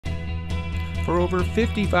For over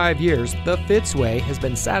 55 years, the Fitzway has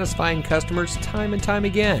been satisfying customers time and time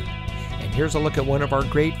again. And here's a look at one of our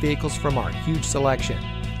great vehicles from our huge selection,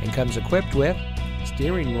 and comes equipped with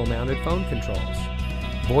steering wheel mounted phone controls,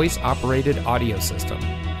 voice operated audio system,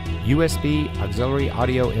 USB auxiliary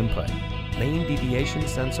audio input, lane deviation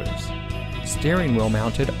sensors, steering wheel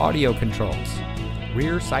mounted audio controls,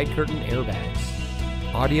 rear side curtain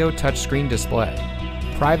airbags, audio touchscreen display,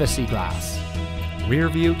 privacy glass, rear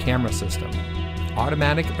view camera system,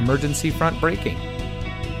 automatic emergency front braking.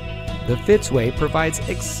 The Fitzway provides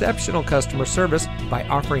exceptional customer service by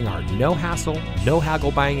offering our no hassle, no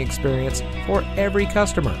haggle buying experience for every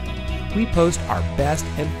customer. We post our best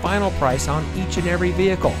and final price on each and every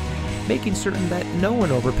vehicle, making certain that no one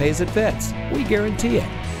overpays at Fitz. We guarantee it.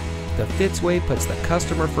 The Fitzway puts the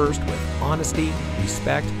customer first with honesty,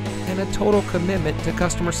 respect, and a total commitment to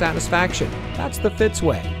customer satisfaction. That's the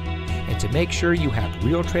Fitzway. And to make sure you have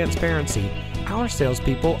real transparency, our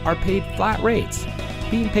salespeople are paid flat rates.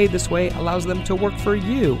 Being paid this way allows them to work for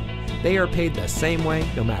you. They are paid the same way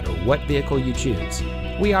no matter what vehicle you choose.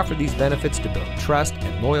 We offer these benefits to build trust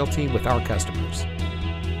and loyalty with our customers.